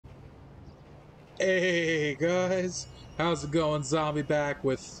Hey guys, how's it going? Zombie back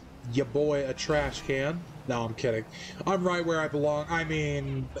with ya boy a trash can. No, I'm kidding. I'm right where I belong. I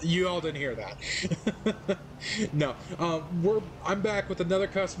mean, you all didn't hear that. No, I'm back with another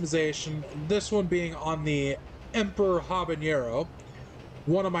customization. This one being on the Emperor Habanero,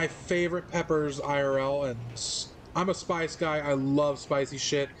 one of my favorite peppers IRL, and I'm a spice guy. I love spicy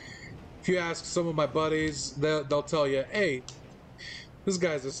shit. If you ask some of my buddies, they'll tell you, "Hey, this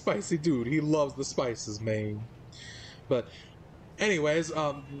guy's a spicy dude. He loves the spices, man." But anyways,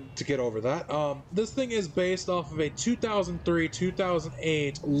 to get over that, this thing is based off of a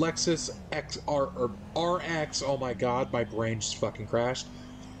 2003-2008 Lexus RX. Oh my god, my brain just fucking crashed.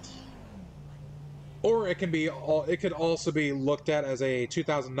 Or it can be it could also be looked at as a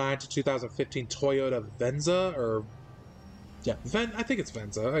 2009 to 2015 Toyota Venza, or yeah, I think it's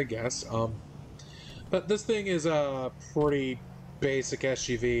Venza, I guess. But this thing is a pretty basic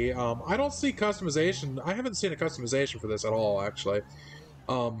SUV. I don't see customization. I haven't seen a customization for this at all, actually.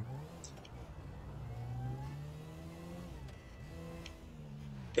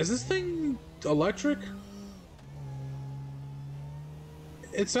 Is this thing electric?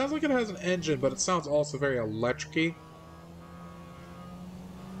 It sounds like it has an engine, but it sounds also very electric-y.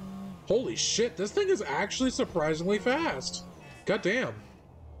 Holy shit, this thing is actually surprisingly fast. Goddamn.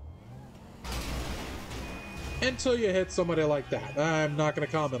 Until you hit somebody like that. I'm not going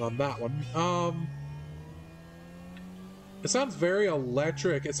to comment on that one. It sounds very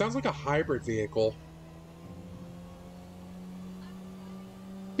electric. It sounds like a hybrid vehicle.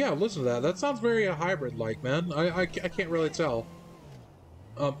 Yeah, listen to that. That sounds very hybrid-like, man. I can't really tell.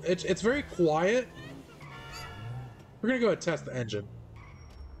 It's very quiet. We're going to go ahead and test the engine.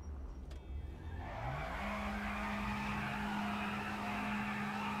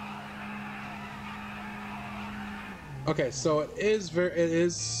 Okay, so it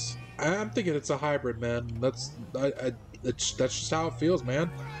is. I'm thinking it's a hybrid, man. That's just how it feels,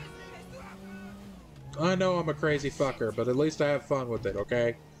 man. I know I'm a crazy fucker, but at least I have fun with it,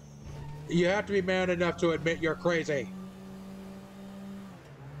 okay? You have to be man enough to admit you're crazy.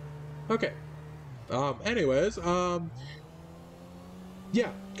 Okay. Anyways,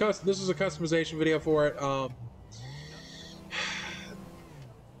 yeah, this is a customization video for it.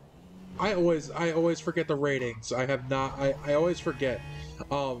 I always forget the ratings. I always forget.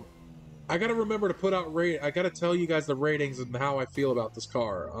 I gotta remember to put out I gotta tell you guys the ratings and how I feel about this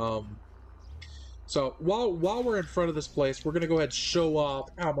car. So while we're in front of this place, we're gonna go ahead and show off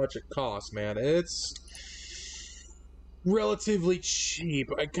how much it costs, man. It's relatively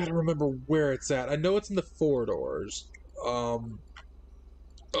cheap. I gotta remember where it's at. I know it's in the 4-doors. Oh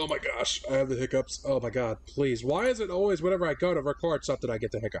my gosh, I have the hiccups. Oh my god, please. Why is it always whenever I go to record something I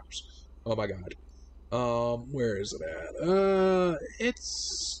get the hiccups? Oh my god. Where is it at?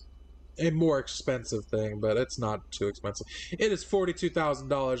 It's a more expensive thing, but it's not too expensive. It is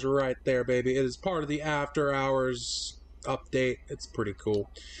 $42,000 right there, baby. It is part of the After Hours update. It's pretty cool.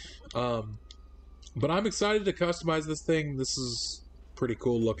 But I'm excited to customize this thing. This is a pretty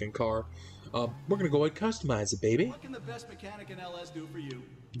cool looking car. We're gonna go ahead and customize it, baby. What can the best mechanic in LS do for you?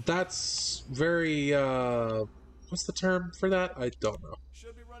 That's very, what's the term for that? I don't know.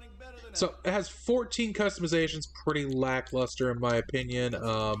 Should be running better than So it has 14 customizations, pretty lackluster in my opinion.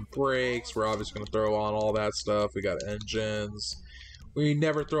 Brakes, we're obviously going to throw on all that stuff. We got engines. We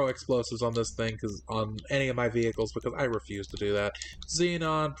never throw explosives on this thing on any of my vehicles because I refuse to do that.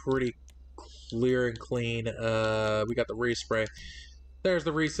 Xenon, pretty clear and clean. We got the respray. There's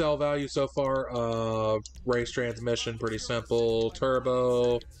the resale value so far. Race transmission, pretty simple.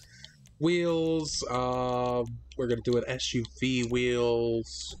 Turbo. Wheels. We're going to do an SUV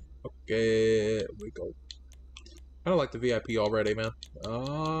wheels. Okay, we go. I don't like the VIP already, man.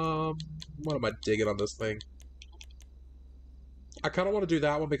 What am I digging on this thing? I kind of want to do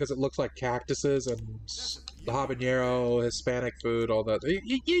that one because it looks like cactuses and the habanero, Hispanic food, all that.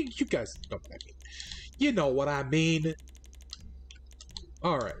 You guys know what I mean. You know what I mean.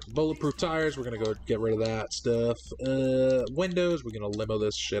 Alright, bulletproof tires, we're gonna go get rid of that stuff. Windows, we're gonna limo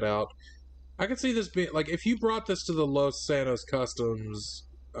this shit out. I can see this being, like, if you brought this to the Los Santos Customs,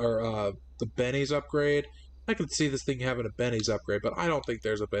 or, the Benny's upgrade, I could see this thing having a Benny's upgrade, but I don't think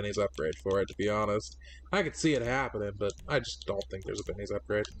there's a Benny's upgrade for it, to be honest. I could see it happening, but I just don't think there's a Benny's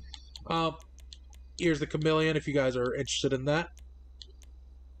upgrade. Here's the Chameleon, if you guys are interested in that.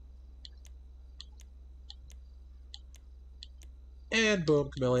 And boom,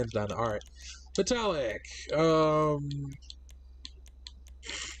 Chameleon's done. Alright. Metallic.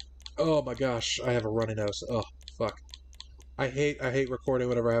 Oh my gosh, I have a runny nose. Oh, fuck. I hate recording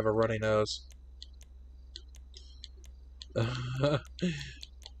whenever I have a runny nose.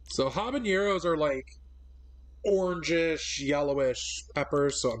 So habaneros are like orangish, yellowish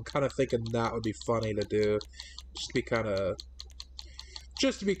peppers, so I'm kind of thinking that would be funny to do. Just to be kind of...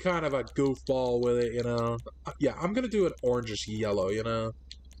 Just to be kind of a goofball with it, you know? Yeah, I'm gonna do an orangish yellow, you know?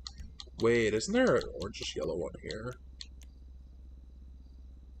 Wait, isn't there an orangish yellow one here?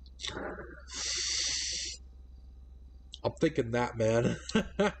 I'm thinking that, man.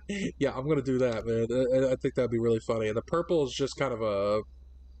 Yeah, I'm gonna do that, man. I think that'd be really funny. And the purple is just kind of a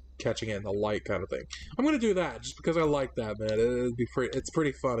catching it in the light kind of thing. I'm gonna do that just because I like that, man. It'd be pretty. It's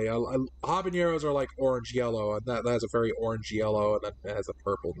pretty funny. Habaneros are like orange yellow, and that has a very orange yellow, and then it has a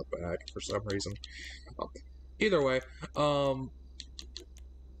purple in the back for some reason. Either way,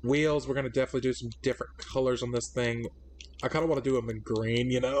 wheels. We're gonna definitely do some different colors on this thing. I kind of want to do them in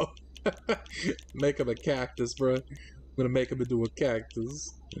green, you know. Make him a cactus, bro. I'm gonna make him into a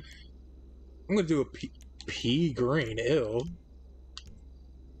cactus. I'm gonna do a pea green. Ew.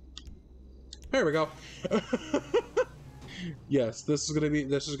 There we go. Yes, this is gonna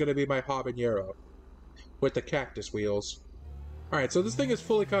be my habanero with the cactus wheels. All right, so this thing is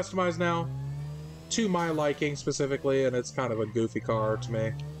fully customized now to my liking specifically, and it's kind of a goofy car to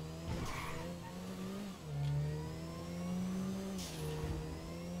me.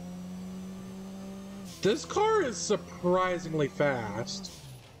 This car is surprisingly fast.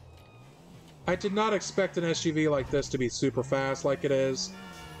 I did not expect an SUV like this to be super fast like it is.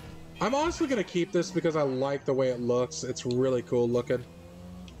 I'm honestly going to keep this because I like the way it looks. It's really cool looking.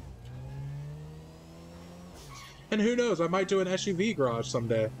 And who knows, I might do an SUV garage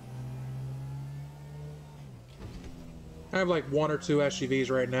someday. I have like 1 or 2 SUVs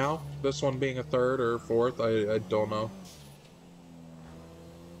right now. This one being a 3rd or 4th, I don't know.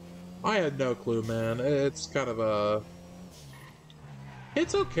 I had no clue, man. It's kind of a...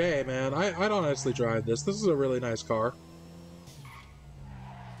 It's okay, man. I'd honestly drive this. This is a really nice car.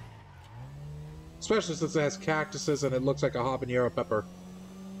 Especially since it has cactuses and it looks like a habanero pepper.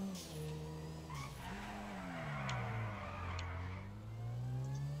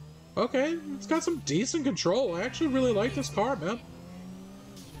 Okay, it's got some decent control. I actually really like this car, man.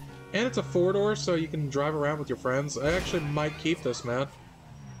 And it's a 4-door, so you can drive around with your friends. I actually might keep this, man.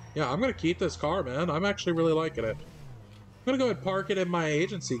 Yeah, I'm gonna keep this car, man. I'm actually really liking it. I'm gonna go ahead and park it in my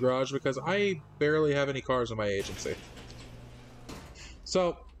agency garage because I barely have any cars in my agency.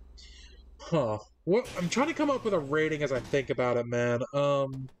 So, what I'm trying to come up with a rating as I think about it, man.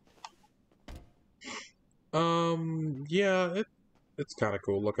 Yeah, it's kind of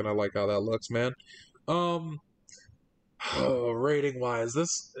cool looking. I like how that looks, man. Rating wise,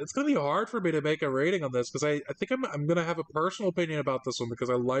 it's gonna be hard for me to make a rating on this because I think I'm gonna have a personal opinion about this one because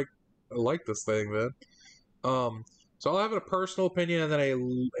I like this thing, man. So I'll have a personal opinion and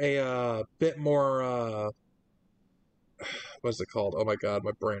then a bit more what's it called? Oh my god,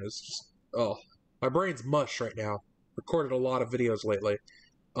 my brain is just my brain's mush right now. Recorded a lot of videos lately.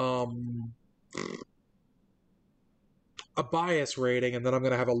 A bias rating, and then I'm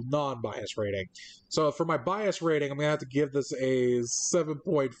going to have a non-bias rating. So for my bias rating, I'm going to have to give this a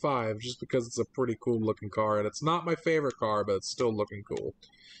 7.5, just because it's a pretty cool looking car, and it's not my favorite car, but it's still looking cool.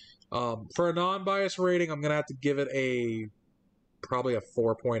 For a non-bias rating, I'm going to have to give it probably a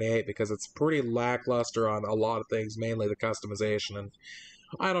 4.8, because it's pretty lackluster on a lot of things, mainly the customization, and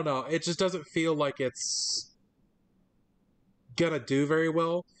I don't know, it just doesn't feel like it's gonna do very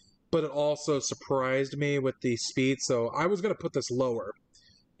well. But it also surprised me with the speed, so I was going to put this lower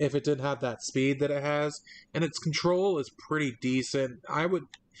if it didn't have that speed that it has, and its control is pretty decent.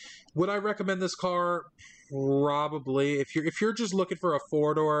 Would I recommend this car? Probably. If you're just looking for a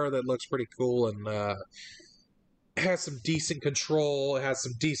 4-door that looks pretty cool and has some decent control, it has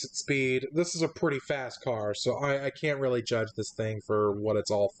some decent speed, this is a pretty fast car, so I can't really judge this thing for what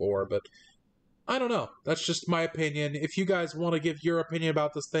it's all for, but I don't know. That's just my opinion. If you guys want to give your opinion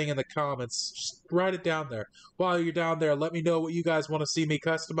about this thing in the comments, just write it down there. While you're down there, let me know what you guys want to see me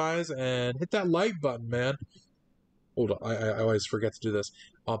customize, and hit that like button, man. Hold on, I always forget to do this.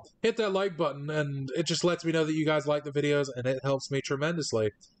 Hit that like button, and it just lets me know that you guys like the videos, and it helps me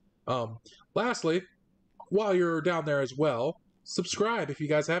tremendously. Lastly, while you're down there as well, subscribe if you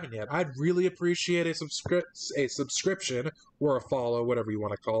guys haven't yet. I'd really appreciate a subscription or a follow, whatever you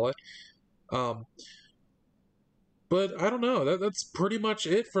want to call it. But I don't know. That's pretty much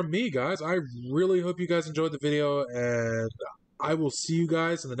it from me, guys. I really hope you guys enjoyed the video, and I will see you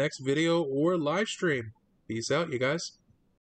guys in the next video or live stream. Peace out, you guys.